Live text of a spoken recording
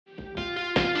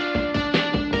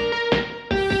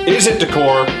Is it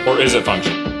decor or is it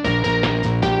function?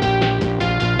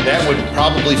 That would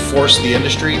probably force the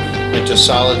industry into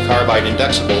solid carbide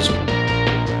indexables.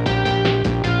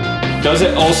 Does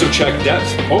it also check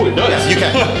depth? Oh, it does. Yeah, you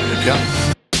can.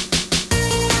 Yeah.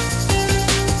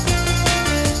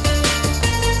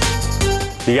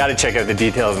 You got to check out the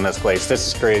details in this place. This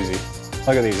is crazy.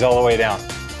 Look at these all the way down.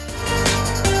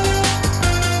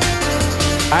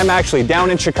 I'm actually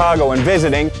down in Chicago and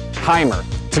visiting Haimer.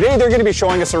 Today they're going to be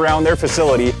showing us around their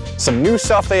facility, some new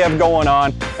stuff they have going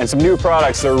on, and some new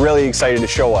products they're really excited to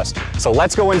show us. So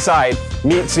let's go inside,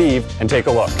 meet Steve, and take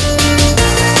a look.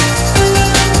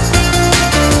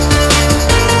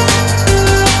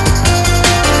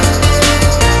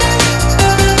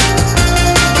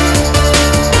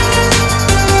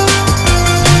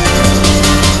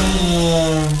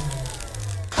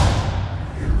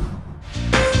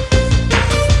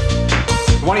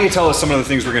 Why don't you tell us some of the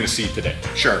things we're going to see today?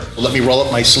 Sure. Well, let me roll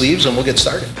up my sleeves and we'll get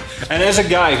started. And as a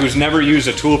guy who's never used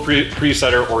a tool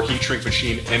presetter or heat shrink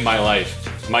machine in my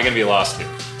life, am I going to be lost here?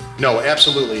 No,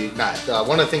 absolutely not.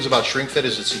 One of the things about Shrink Fit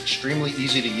is it's extremely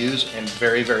easy to use and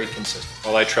very, very consistent.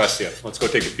 Well, I trust you. Let's go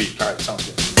take a peek. All right, sounds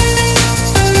good.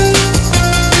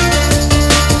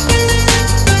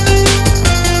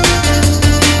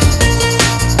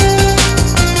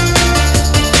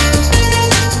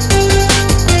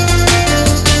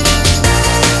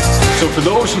 So for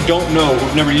those who don't know,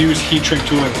 who've never used heat shrink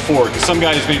tooling before, because some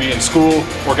guys maybe in school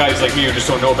or guys like me who just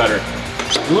don't know better,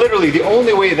 literally the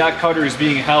only way that cutter is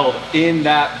being held in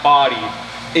that body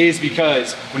is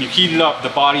because when you heat it up, the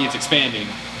body is expanding,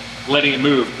 letting it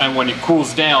move, and when it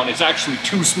cools down, it's actually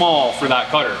too small for that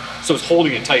cutter, so it's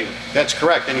holding it tightly. That's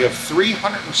correct, and you have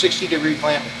 360-degree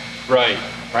clamping. Right.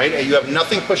 Right, and you have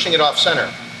nothing pushing it off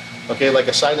center. Okay, like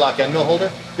a side lock end mill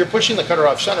holder, you're pushing the cutter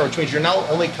off center, which means you're now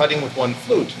only cutting with one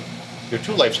flute. Your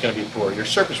tool life's going to be poor, your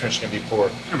surface finish is going to be poor.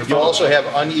 You also have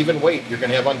uneven weight, you're going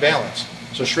to have unbalance.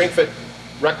 So Shrink Fit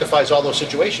rectifies all those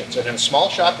situations. And in a small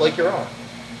shop like your own,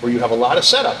 where you have a lot of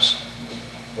setups,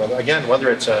 whether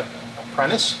it's an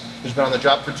apprentice who's been on the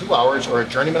job for 2 hours or a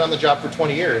journeyman on the job for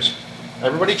 20 years,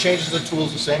 everybody changes the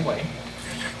tools the same way.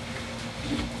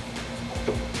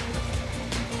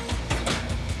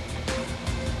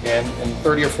 And in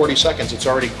 30 or 40 seconds, it's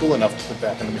already cool enough to put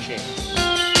back in the machine.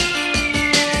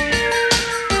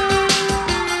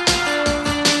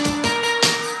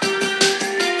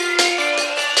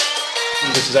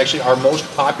 This is actually our most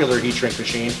popular heat shrink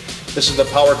machine. This is the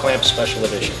Power Clamp Special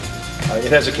Edition.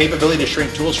 It has a capability to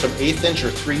shrink tools from 1/8 inch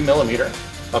or 3 millimeter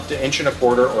up to 1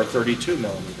 1/4 or 32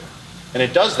 millimeter. And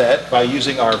it does that by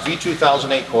using our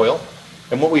V2008 coil.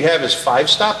 And what we have is 5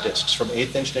 stop discs from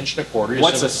 1/8 inch to 1 1/4.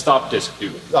 What's a stop disc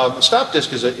do? The stop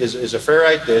disc is a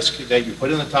ferrite disc that you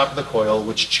put in the top of the coil,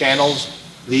 which channels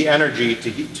the energy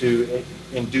to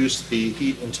induce the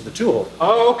heat into the tool holder.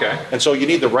 Oh, okay. And so you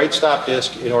need the right stop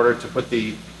disc in order to put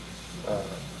the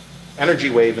energy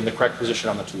wave in the correct position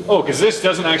on the tool. Oh, because this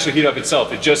doesn't actually heat up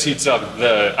itself. It just heats up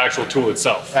the actual tool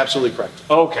itself. Absolutely correct.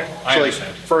 Okay, I So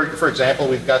understand. for example,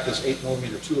 we've got this 8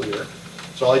 millimeter tool here.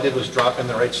 So all I did was drop in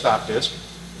the right stop disc.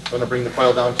 I'm going to bring the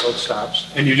coil down until it stops.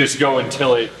 And you just go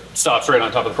until it stops right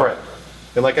on top of the coil.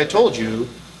 And like I told you,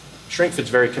 Shrink Fit's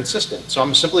very consistent. So I'm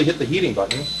going to simply hit the heating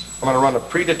button. I'm going to run a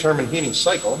predetermined heating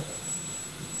cycle.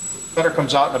 Cutter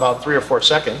comes out in about 3 or 4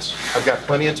 seconds. I've got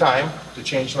plenty of time to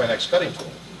change to my next cutting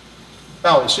tool.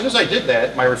 Now, as soon as I did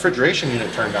that, my refrigeration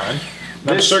unit turned on.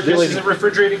 This is a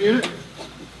refrigerating unit?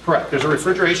 Correct. There's a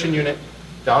refrigeration unit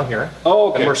down here. Oh,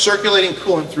 okay. And we're circulating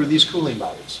coolant through these cooling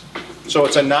bodies. So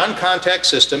it's a non-contact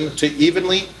system to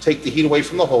evenly take the heat away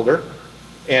from the holder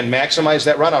and maximize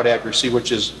that runout accuracy,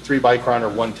 which is 3 micron or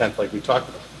 1/10 like we talked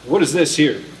about. What is this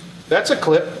here? That's a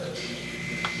clip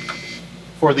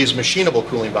for these machinable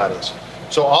cooling bodies.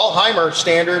 So all Haimer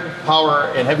standard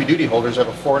power and heavy duty holders have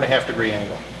a 4.5 degree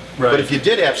angle. Right. But if you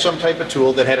did have some type of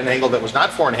tool that had an angle that was not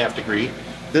 4.5 degree,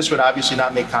 this would obviously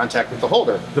not make contact with the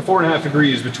holder. The 4.5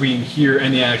 degrees between here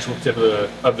and the actual tip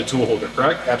of the tool holder,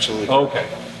 correct? Absolutely. Okay.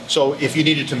 So if you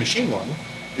needed to machine one,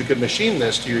 you could machine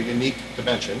this to your unique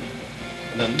dimension,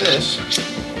 and then this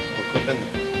will clip in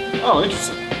there. Oh,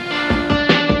 interesting.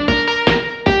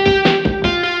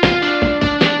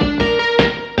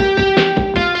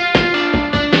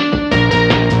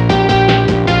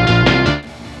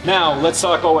 Now, let's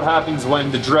talk about what happens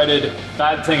when the dreaded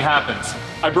bad thing happens.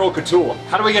 I broke a tool.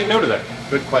 How do I get out of there?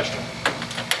 Good question.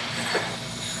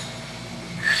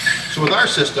 So with our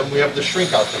system, we have the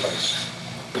shrink out device.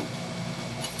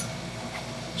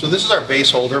 So this is our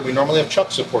base holder. We normally have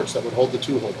chuck supports that would hold the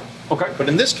tool holder. Okay. But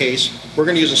in this case, we're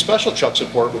going to use a special chuck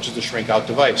support, which is the shrink out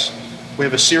device. We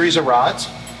have a series of rods.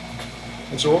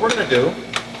 And so what we're going to do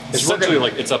It's essentially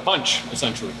like it's a punch,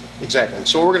 essentially. Exactly.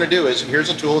 So what we're going to do is, here's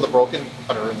a tool with a broken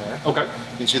cutter in there. Okay.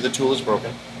 You can see the tool is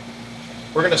broken.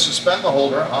 We're going to suspend the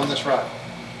holder on this rod.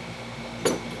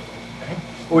 Okay.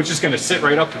 Oh, it's just going to sit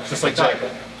right up, just like Exactly.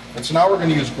 that. And so now we're going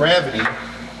to use gravity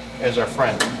as our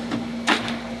friend.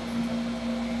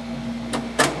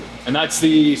 And that's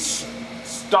the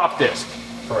stop disc.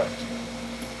 Correct.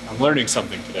 I'm learning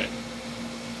something today.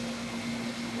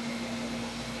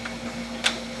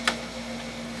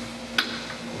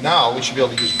 Now we should be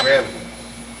able to use gravity.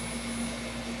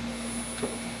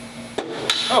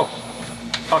 Oh,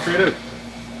 how creative.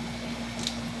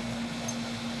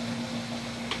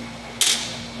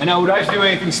 And now, would I have to do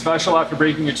anything special after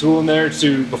breaking a tool in there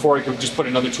before I could just put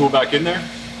another tool back in there?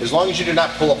 As long as you do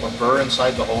not pull up a burr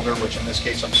inside the holder, which in this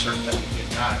case I'm certain that you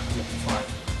did not, you'll be fine.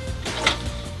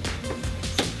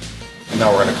 And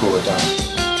now we're going to cool it down.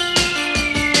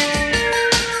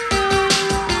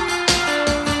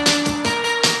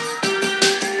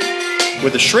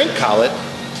 With a shrink collet,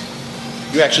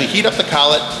 you actually heat up the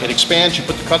collet, it expands, you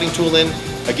put the cutting tool in.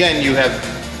 Again, you have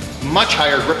much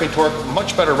higher gripping torque,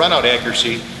 much better run-out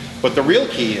accuracy, but the real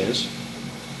key is,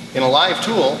 in a live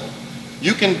tool,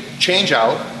 you can change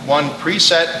out one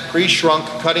preset, pre-shrunk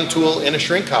cutting tool in a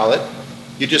shrink collet.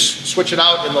 You just switch it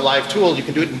out in the live tool, you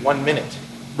can do it in 1 minute.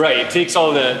 Right, it takes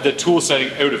all the tool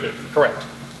setting out of it. Correct.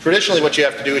 Traditionally what you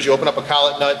have to do is you open up a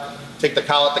collet nut, take the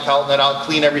collet nut out,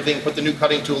 clean everything, put the new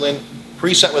cutting tool in,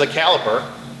 preset with a caliper,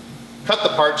 cut the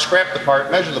part, scrap the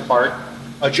part, measure the part,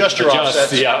 adjust your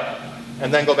offsets, yeah.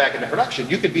 and then go back into production.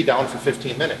 You could be down for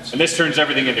 15 minutes. And this turns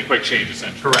everything into quick change,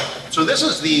 essentially. Correct. So this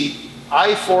is the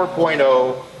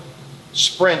i4.0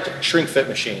 Sprint shrink fit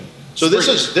machine. So this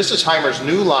is Haimer's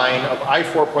new line of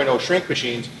i4.0 shrink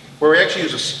machines, where we actually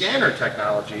use a scanner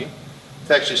technology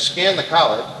to actually scan the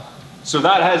collet. So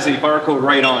that has a barcode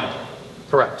right on it.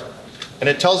 Correct. And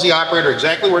it tells the operator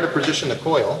exactly where to position the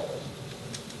coil.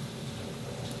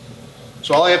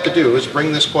 So all I have to do is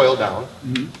bring this coil down,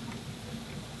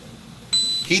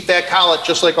 heat that collet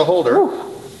just like a holder,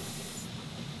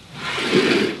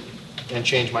 and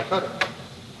change my cutter.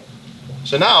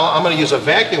 So now I'm going to use a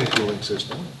vacuum cooling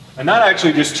system. And that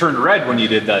actually just turned red when you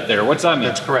did that there. What's that mean?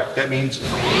 That's correct. That means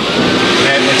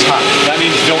that it's hot. That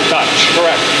means don't touch.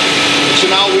 Correct. So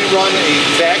now we run a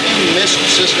vacuum mist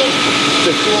system to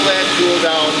cool that tool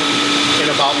down in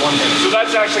about 1 minute. So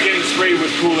that's actually getting sprayed with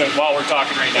coolant while we're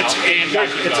talking right now.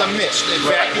 It's a mist. It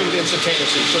vacuumed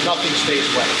instantaneously, so nothing stays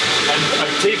wet. And I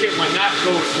take it when that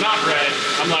goes not red,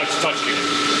 I'm not touching it.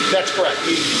 That's correct.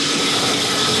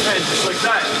 And just like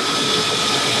that.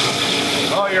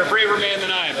 Oh, you're a braver man than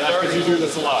I am. That's because you do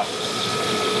this a lot.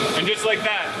 And just like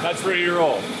that, that's ready to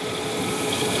roll.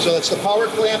 So that's the Power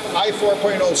Clamp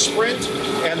i4.0 Sprint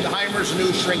and Haimer's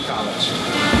new shrink collets.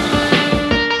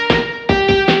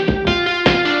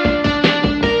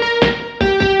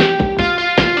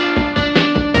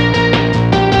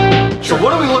 So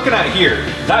what are we looking at here?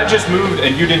 That just moved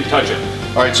and you didn't touch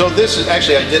it. All right, so this is,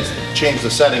 actually I did change the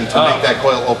setting to make that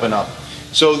coil open up.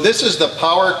 So this is the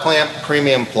Power Clamp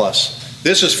Premium Plus.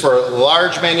 This is for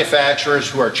large manufacturers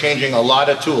who are changing a lot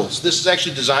of tools. This is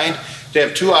actually designed to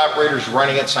have 2 operators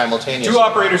running it simultaneously. 2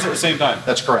 operators at the same time?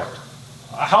 That's correct.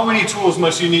 How many tools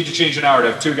must you need to change an hour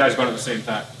to have 2 guys going at the same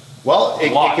time? Well,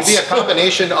 it could be a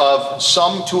combination of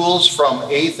some tools from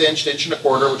 1/8 inch to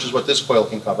 1 1/4, which is what this coil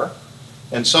can cover,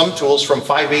 and some tools from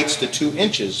 5/8 to 2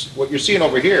 inches. What you're seeing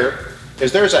over here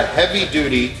is there's a heavy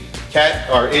duty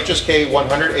HSK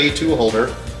 100A2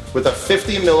 holder with a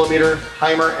 50 millimeter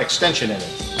Haimer extension in it.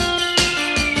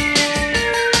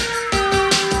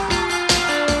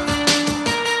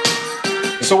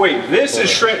 So wait, this is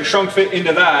shrunk fit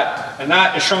into that, and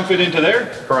that is shrunk fit into there?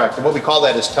 Correct. And what we call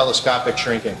that is telescopic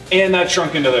shrinking. And that's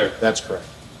shrunk into there? That's correct.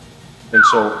 And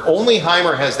so only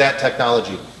Haimer has that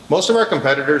technology. Most of our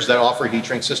competitors that offer heat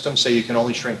shrink systems say you can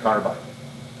only shrink carbide.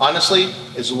 Honestly,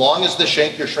 as long as the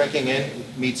shank you're shrinking in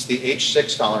meets the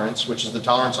H6 tolerance, which is the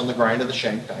tolerance on the grind of the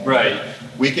shank diameter, right,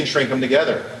 we can shrink them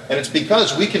together. And it's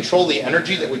because we control the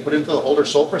energy that we put into the holder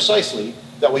so precisely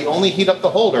that we only heat up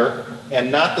the holder and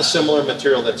not the similar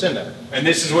material that's in there. And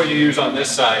this is what you use on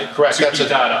this side. Correct. To keep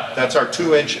that up. That's our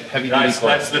 2-inch heavy duty coil.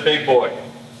 That's the big boy.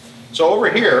 So over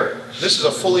here, this is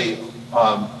a fully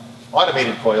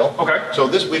automated coil. Okay. So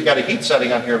this, we've got a heat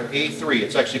setting on here of A3.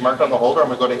 It's actually marked on the holder. I'm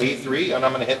going to go to A3 and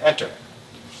I'm going to hit enter.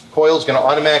 Coil is going to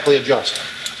automatically adjust.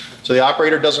 So the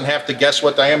operator doesn't have to guess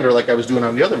what diameter like I was doing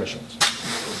on the other machines.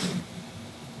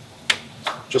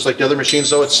 Just like the other machines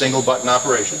though, it's single button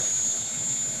operation.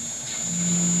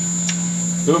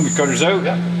 Boom, your cutter's out.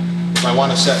 Yeah. If I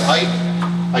want to set height,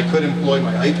 I could employ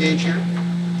my height gauge here.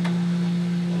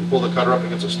 And pull the cutter up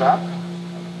against a stop.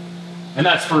 And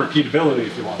that's for repeatability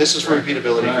if you want. This is for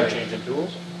repeatability Right. if you're changing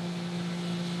tools.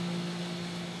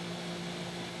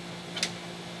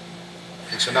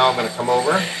 And so now I'm going to come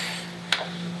over.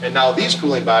 And now these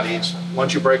cooling bodies,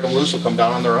 once you break them loose, will come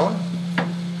down on their own.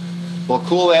 We'll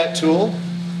cool that tool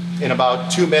in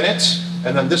about 2 minutes,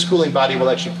 and then this cooling body will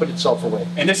actually put itself away.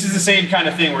 And this is the same kind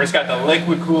of thing where it's got the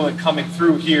liquid coolant coming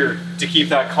through here to keep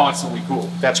that constantly cool.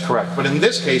 That's correct. But in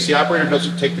this case, the operator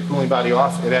doesn't take the cooling body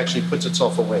off, it actually puts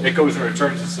itself away. It goes and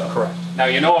returns itself. Correct. Now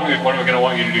you know what I'm going to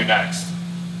want you to do next.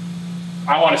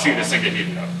 I want to see this thing get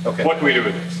heated up. Okay. What do we do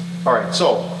with this? All right,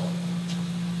 so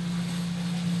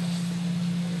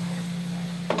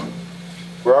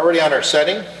we're already on our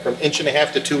setting from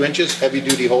 1.5 to 2 inches heavy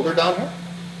duty holder down here.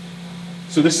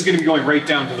 So this is going to be going right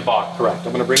down to the bottom. Correct.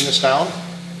 I'm going to bring this down,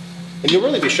 and you'll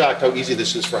really be shocked how easy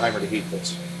this is for Haimer to heat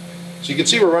this. So you can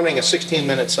see we're running a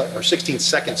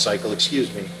 16-second cycle,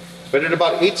 excuse me. But at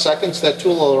about 8 seconds, that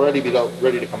tool will already be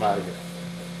ready to come out of here.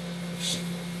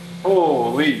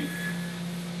 Holy.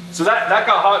 So that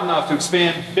got hot enough to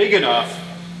expand big enough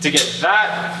to get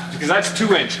that, because that's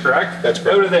 2 inch, correct? That's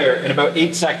correct. Out of there in about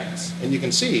 8 seconds. And you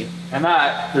can see And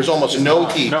that there's almost no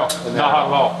heat. No, in that. not hot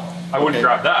at all. I wouldn't Okay.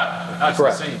 grab that. That's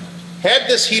Correct. insane. Had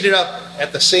this heated up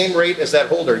at the same rate as that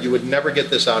holder, you would never get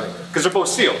this out of here. Because they're both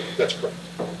sealed. That's correct.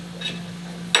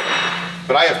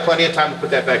 But I have plenty of time to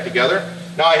put that back together.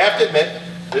 Now I have to admit,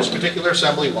 this particular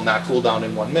assembly will not cool down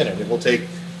in 1 minute. It will take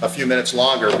a few minutes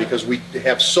longer because we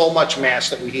have so much mass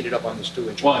that we heated up on this 2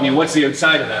 inch. Well, I mean, what's the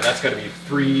outside of that? That's got to be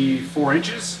 3-4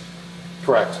 inches?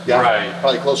 Correct. Yeah. Right.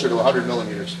 Probably closer to 100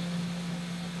 millimeters.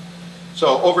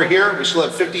 So over here, we still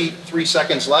have 53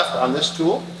 seconds left on this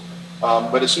tool.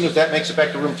 But as soon as that makes it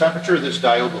back to room temperature, this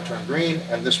diode will turn green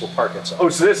and this will park itself. Oh,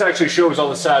 so this actually shows all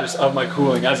the status of my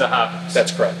cooling as it happens.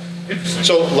 That's correct. Interesting.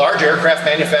 So large aircraft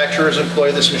manufacturers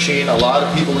employ this machine. A lot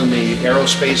of people in the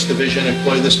aerospace division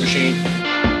employ this machine.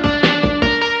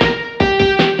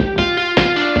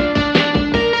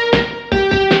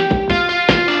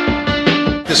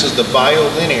 This is the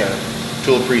bilinear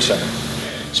tool presetter.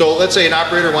 So let's say an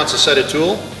operator wants to set a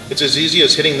tool. It's as easy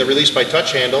as hitting the release by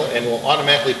touch handle and will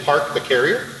automatically park the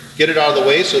carrier, get it out of the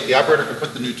way so that the operator can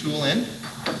put the new tool in.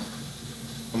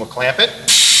 And we'll clamp it.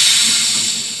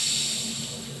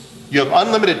 You have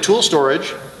unlimited tool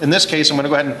storage. In this case, I'm going to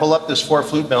go ahead and pull up this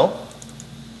 4-flute mill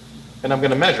and I'm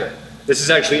going to measure it. This is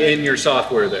actually in your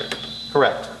software there.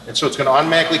 Correct. And so it's going to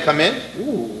automatically come in.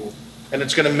 Ooh. And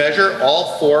it's going to measure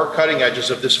all 4 cutting edges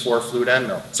of this 4-flute end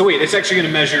mill. So wait, it's actually going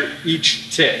to measure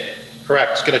each tip.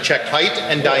 Correct. It's going to check height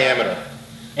and diameter.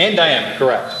 And diameter.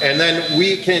 Correct. And then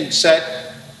we can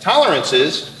set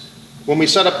tolerances when we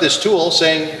set up this tool,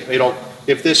 saying, you know,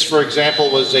 if this, for example,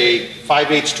 was a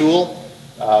 5/8 tool,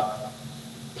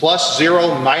 plus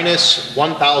 0 minus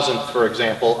 1,000th, for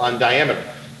example, on diameter.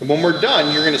 And when we're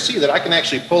done, you're going to see that I can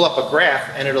actually pull up a graph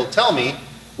and it'll tell me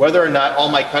whether or not all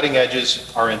my cutting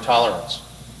edges are in tolerance.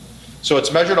 So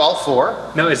it's measured all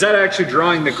 4. Now, is that actually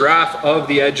drawing the graph of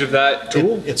the edge of that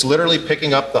tool? It's literally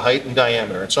picking up the height and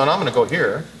diameter. And so now I'm going to go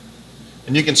here,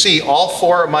 and you can see all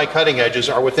 4 of my cutting edges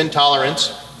are within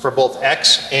tolerance for both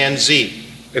X and Z.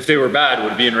 If they were bad,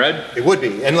 would it be in red? It would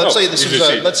be. And let's say this you was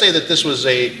just see. let's say that this was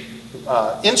a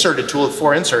inserted tool with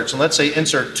 4 inserts, and let's say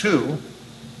insert 2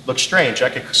 looks strange. I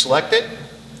could select it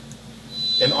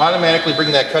and automatically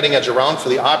bring that cutting edge around for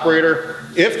the operator,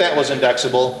 if that was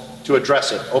indexable, to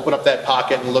address it. Open up that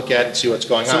pocket and look at it and see what's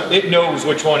going So on. it knows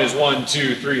which one is 1,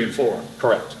 2, 3, and 4.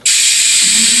 Correct.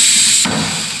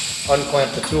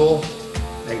 Unclamp the tool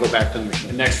and go back to the machine.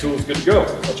 The next tool is good to go.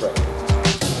 That's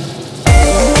right.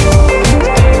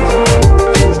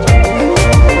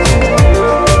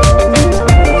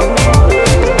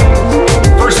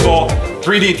 First of all,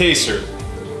 3D taster.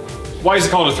 Why is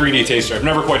it called a 3D taster? I've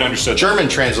never quite understood that. German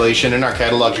translation, in our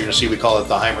catalogs you're going to see we call it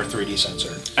the Haimer 3D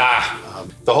sensor. Ah,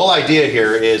 The whole idea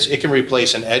here is it can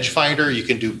replace an edge finder. You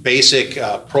can do basic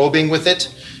probing with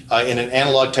it in an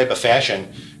analog type of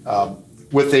fashion.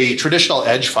 With a traditional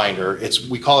edge finder,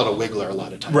 we call it a wiggler a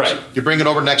lot of times. Right. You bring it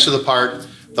over next to the part,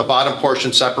 the bottom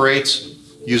portion separates,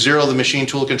 you zero the machine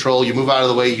tool control, you move out of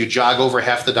the way, you jog over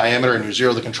half the diameter, and you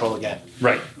zero the control again.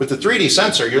 right. With the 3D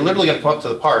sensor, you're literally going to come up to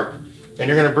the part, and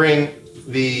you're going to bring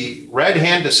the red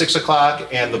hand to 6 o'clock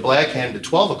and the black hand to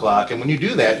 12 o'clock. And when you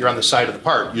do that, you're on the side of the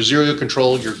part. You zero your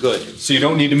control, you're good. So you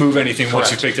don't need to move anything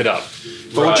once you Correct. picked it up.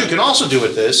 But what you can also do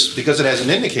with this, because it has an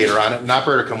indicator on it, an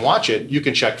operator can watch it, you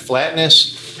can check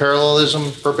flatness,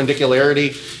 parallelism,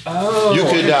 perpendicularity. Oh,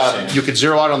 You could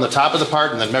zero out on the top of the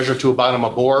part and then measure to about a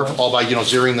bore, all by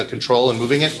zeroing the control and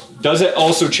moving it. Does it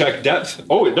also check depth?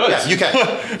 Oh, it does. Yeah, you can.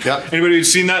 Yeah. Anybody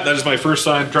who's seen that? That is my first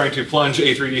time trying to plunge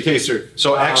a 3D taster.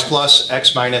 So X plus,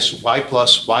 X minus, Y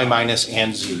plus, Y minus,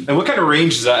 and Z. And what kind of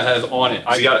range does that have on it?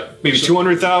 I got maybe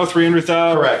 200 thou, 300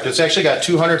 thou? Correct. It's actually got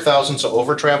 200,000, so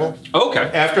over travel. Okay.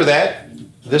 After that,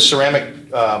 this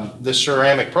ceramic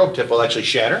probe tip will actually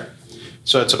shatter.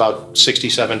 So it's about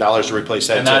 $67 to replace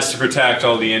that. And that's to protect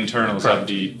all the internals of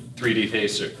the 3D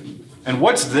taster. And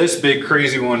what's this big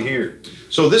crazy one here?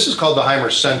 So this is called the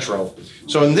Haimer Centro.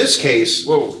 So in this case,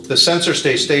 the sensor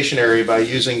stays stationary by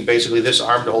using basically this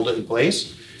arm to hold it in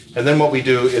place. And then what we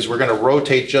do is we're going to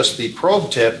rotate just the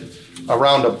probe tip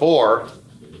around a bore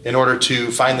in order to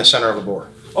find the center of a bore.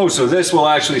 Oh, so this will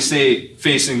actually stay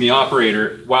facing the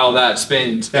operator while that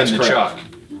spins in the chuck.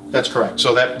 That's correct.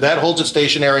 So that holds it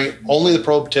stationary. Only the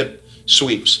probe tip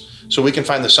sweeps. So we can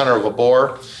find the center of a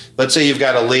bore. Let's say you've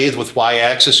got a lathe with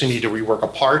Y-axis, you need to rework a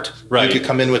part. Right. You could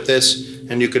come in with this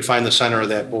and you could find the center of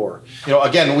that bore. You know,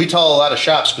 again, we tell a lot of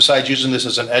shops, besides using this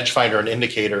as an edge finder and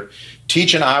indicator,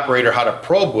 teach an operator how to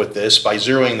probe with this by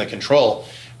zeroing the control.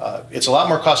 It's a lot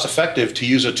more cost effective to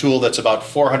use a tool that's about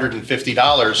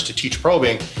 $450 to teach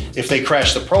probing. If they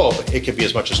crash the probe, it could be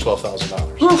as much as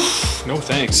 $12,000. No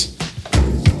thanks.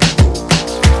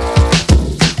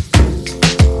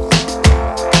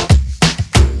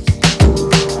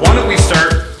 Why don't we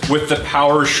start with the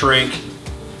power shrink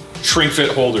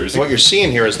fit holders? What you're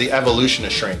seeing here is the evolution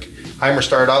of shrink. Haimer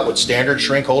started out with standard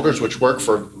shrink holders, which work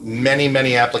for many,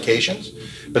 many applications.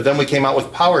 But then we came out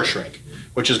with power shrink,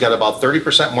 which has got about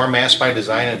 30% more mass by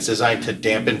design, and it's designed to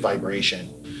dampen vibration.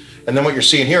 And then what you're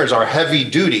seeing here is our heavy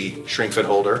duty shrink fit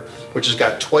holder, which has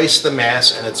got twice the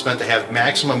mass, and it's meant to have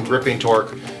maximum gripping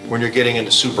torque when you're getting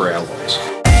into super alloys.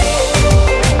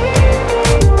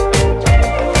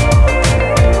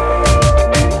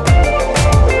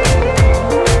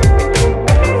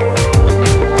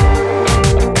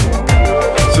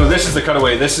 This is the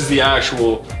cutaway. This is the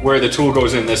actual where the tool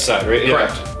goes in this side, right?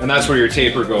 Correct. Yeah. And that's where your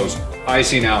taper goes. I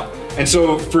see now. And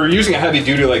so for using a heavy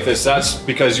duty like this, that's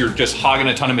because you're just hogging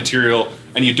a ton of material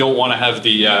and you don't want to have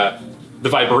the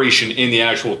vibration in the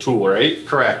actual tool, right?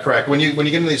 Correct, correct. When you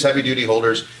get into these heavy duty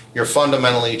holders, you're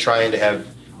fundamentally trying to have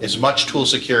as much tool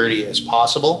security as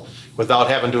possible without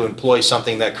having to employ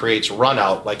something that creates run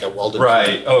out like a welded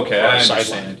right. Okay, I understand.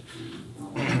 Sideline.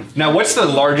 Now, what's the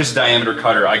largest diameter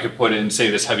cutter I could put in, say,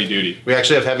 this heavy duty? We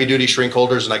actually have heavy duty shrink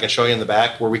holders, and I can show you in the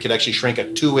back where we could actually shrink a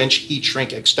 2-inch heat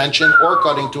shrink extension or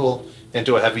cutting tool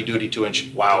into a heavy duty 2-inch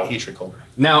heat shrink holder.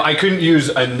 Now, I couldn't use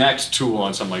a necked tool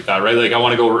on something like that, right? Like I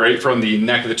want to go right from the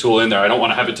neck of the tool in there. I don't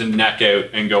want to have it to neck out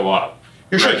and go up.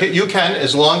 You can,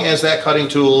 as long as that cutting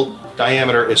tool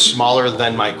diameter is smaller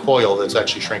than my coil that's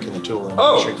actually shrinking the tool. In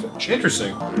oh, shrink finish.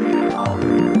 Interesting.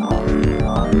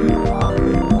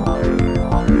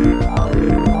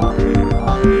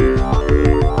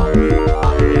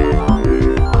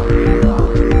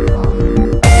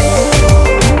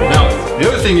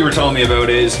 You were telling me about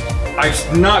is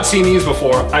I've not seen these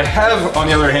before. I have, on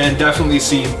the other hand, definitely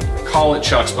seen collet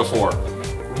chucks before.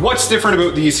 What's different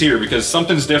about these here? Because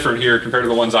something's different here compared to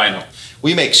the ones I know.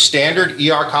 We make standard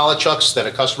ER collet chucks that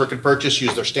a customer can purchase,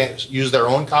 use their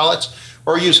own collets,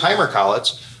 or use Haimer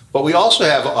collets. But we also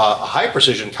have a high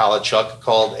precision collet chuck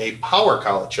called a power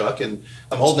collet chuck, and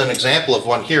I'm holding an example of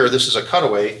one here. This is a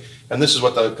cutaway, and this is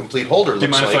what the complete holder looks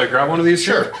like. Do you mind if I grab one of these?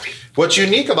 Sure. What's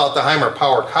unique about the Haimer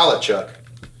power collet chuck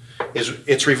is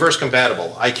it's reverse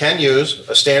compatible. I can use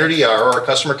a standard ER, or a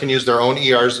customer can use their own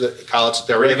ERs, collets that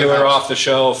they're regular off the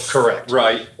shelf. Correct.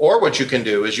 Right. Or what you can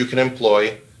do is you can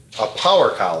employ a power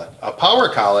collet. A power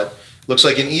collet looks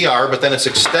like an ER, but then it's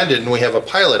extended and we have a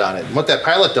pilot on it. And what that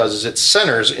pilot does is it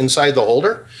centers inside the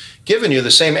holder, giving you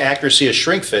the same accuracy as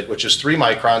shrink fit, which is 3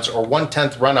 microns or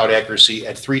 1/10 run out accuracy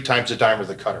at 3 times the diameter of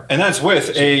the cutter. And that's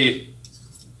with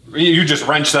you just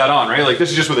wrench that on, right? Like this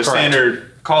is just with a standard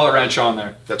collet wrench on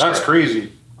there. That's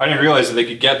crazy. I didn't realize that they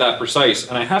could get that precise.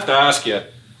 And I have to ask you,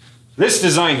 this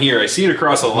design here, I see it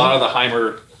across a lot of the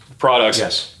Haimer products.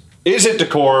 Yes. Is it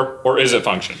decor or is it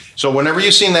function? So whenever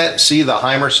you see the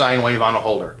Haimer sine wave on a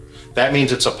holder, that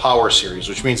means it's a power series,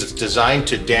 which means it's designed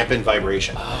to dampen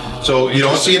vibration. So you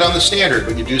don't see it on the standard,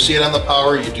 but you do see it on the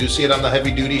power, you do see it on the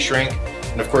heavy duty shrink,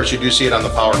 and of course you do see it on the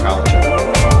power collet chuck.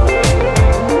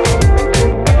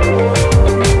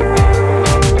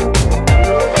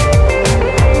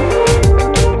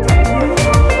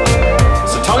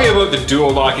 The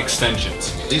dual lock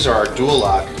extensions. These are our dual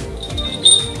lock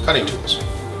cutting tools.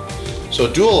 So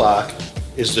dual lock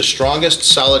is the strongest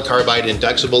solid carbide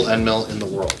indexable end mill in the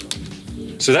world.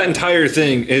 So that entire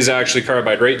thing is actually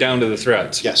carbide right down to the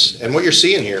threads. Yes, and what you're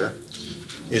seeing here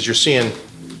is you're seeing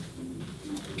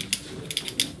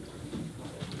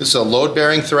This is a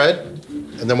load-bearing thread,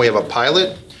 and then we have a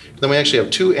pilot, and then we actually have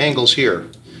two angles here.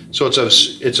 So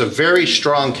it's a very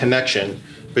strong connection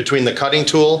between the cutting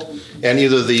tool and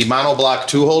either the monoblock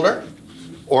tool holder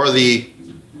or the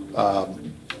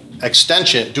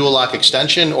extension, dual lock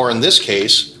extension, or in this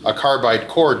case, a carbide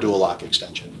core dual lock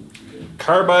extension.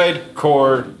 Carbide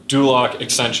core dual lock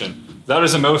extension. That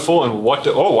is a mouthful, and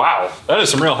oh wow, that is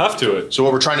some real heft to it. So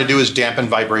what we're trying to do is dampen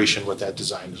vibration with that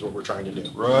design is what we're trying to do.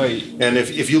 Right. And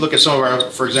if you look at some of our,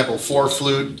 for example,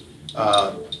 4-flute,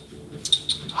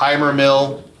 Haimer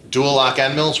mill, dual lock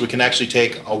end mills, we can actually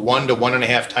take a 1 to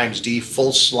 1.5 times D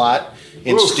full slot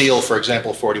in steel, for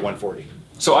example, 4140.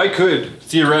 So I could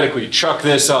theoretically chuck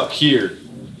this up here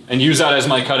and use that as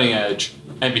my cutting edge,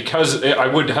 and because I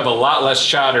would have a lot less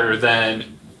chatter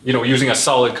than, you know, using a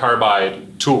solid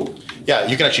carbide tool. Yeah,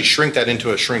 you can actually shrink that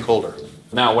into a shrink holder.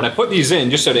 Now, when I put these in,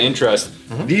 just out of interest,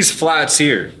 these flats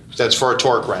here. That's for a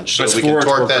torque wrench. So we can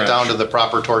torque that down to the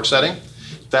proper torque setting.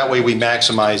 That way we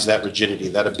maximize that rigidity,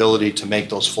 that ability to make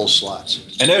those full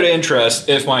slots. And out of interest,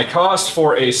 if my cost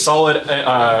for a solid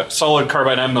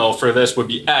carbide end mill for this would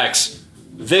be X,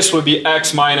 this would be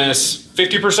X minus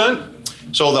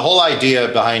 50%? So the whole idea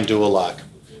behind dual lock,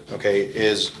 okay,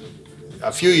 is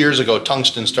a few years ago,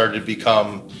 tungsten started to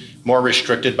become more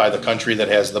restricted by the country that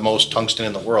has the most tungsten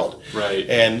in the world. Right.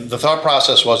 And the thought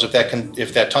process was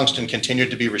if that tungsten continued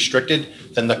to be restricted,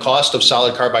 then the cost of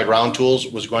solid carbide round tools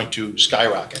was going to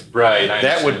skyrocket. Right.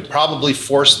 That would probably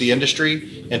force the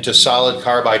industry into solid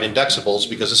carbide indexables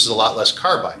because this is a lot less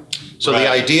carbide. So the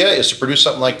idea is to produce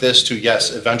something like this to,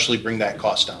 yes, eventually bring that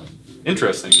cost down.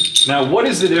 Interesting. Now, what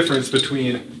is the difference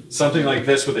between something like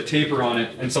this with a taper on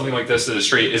it and something like this that is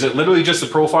straight? Is it literally just the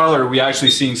profile, or are we actually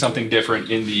seeing something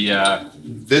different in the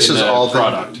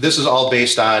product? This is all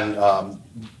based on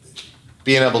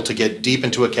being able to get deep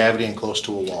into a cavity and close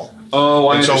to a wall. Oh,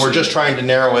 I understand. So we're just trying to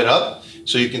narrow it up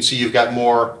so you can see you've got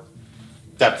more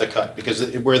depth of cut,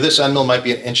 because where this end mill might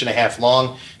be 1.5 inches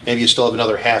long, maybe you still have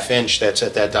another 1/2 inch that's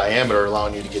at that diameter,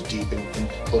 allowing you to get deep and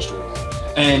close to a wall.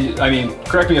 And I mean,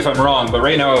 correct me if I'm wrong, but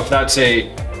right now, if that's a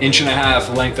 1.5 inch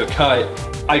length of cut,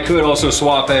 I could also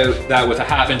swap out that with a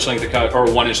 1/2 inch length of cut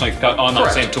or 1 inch length of cut on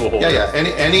that same tool holder. Yeah,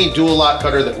 yeah. Any dual lock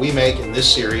cutter that we make in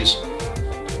this series,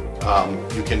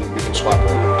 you can swap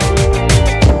over.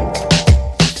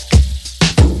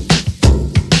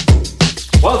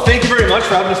 Well, thank you very much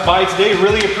for having us by today.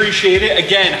 Really appreciate it.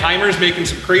 Again, Haimer's making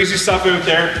some crazy stuff out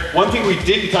there. One thing we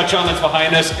didn't touch on that's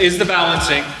behind us is the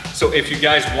balancing. So if you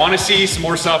guys want to see some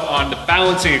more stuff on the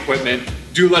balancing equipment,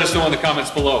 do let us know in the comments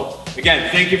below.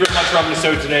 Again, thank you very much for having us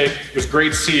out today. It was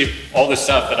great to see all this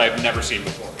stuff that I've never seen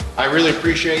before. I really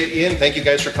appreciate it, Ian. Thank you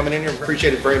guys for coming in here.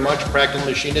 Appreciate it very much. Practical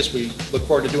Machinist, we look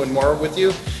forward to doing more with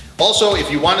you. Also, if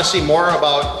you want to see more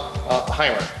about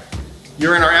Haimer,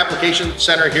 you're in our application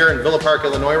center here in Villa Park,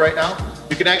 Illinois right now.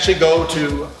 You can actually go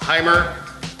to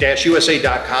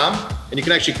Haimer-USA.com and you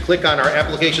can actually click on our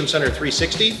application center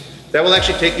 360. That will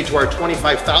actually take you to our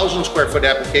 25,000 square foot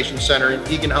application center in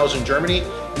Egenhausen, Germany.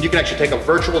 And you can actually take a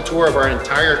virtual tour of our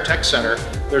entire tech center.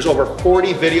 There's over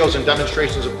 40 videos and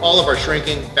demonstrations of all of our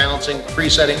shrinking, balancing,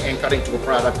 presetting, and cutting tool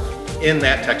product in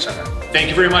that tech center. Thank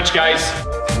you very much, guys.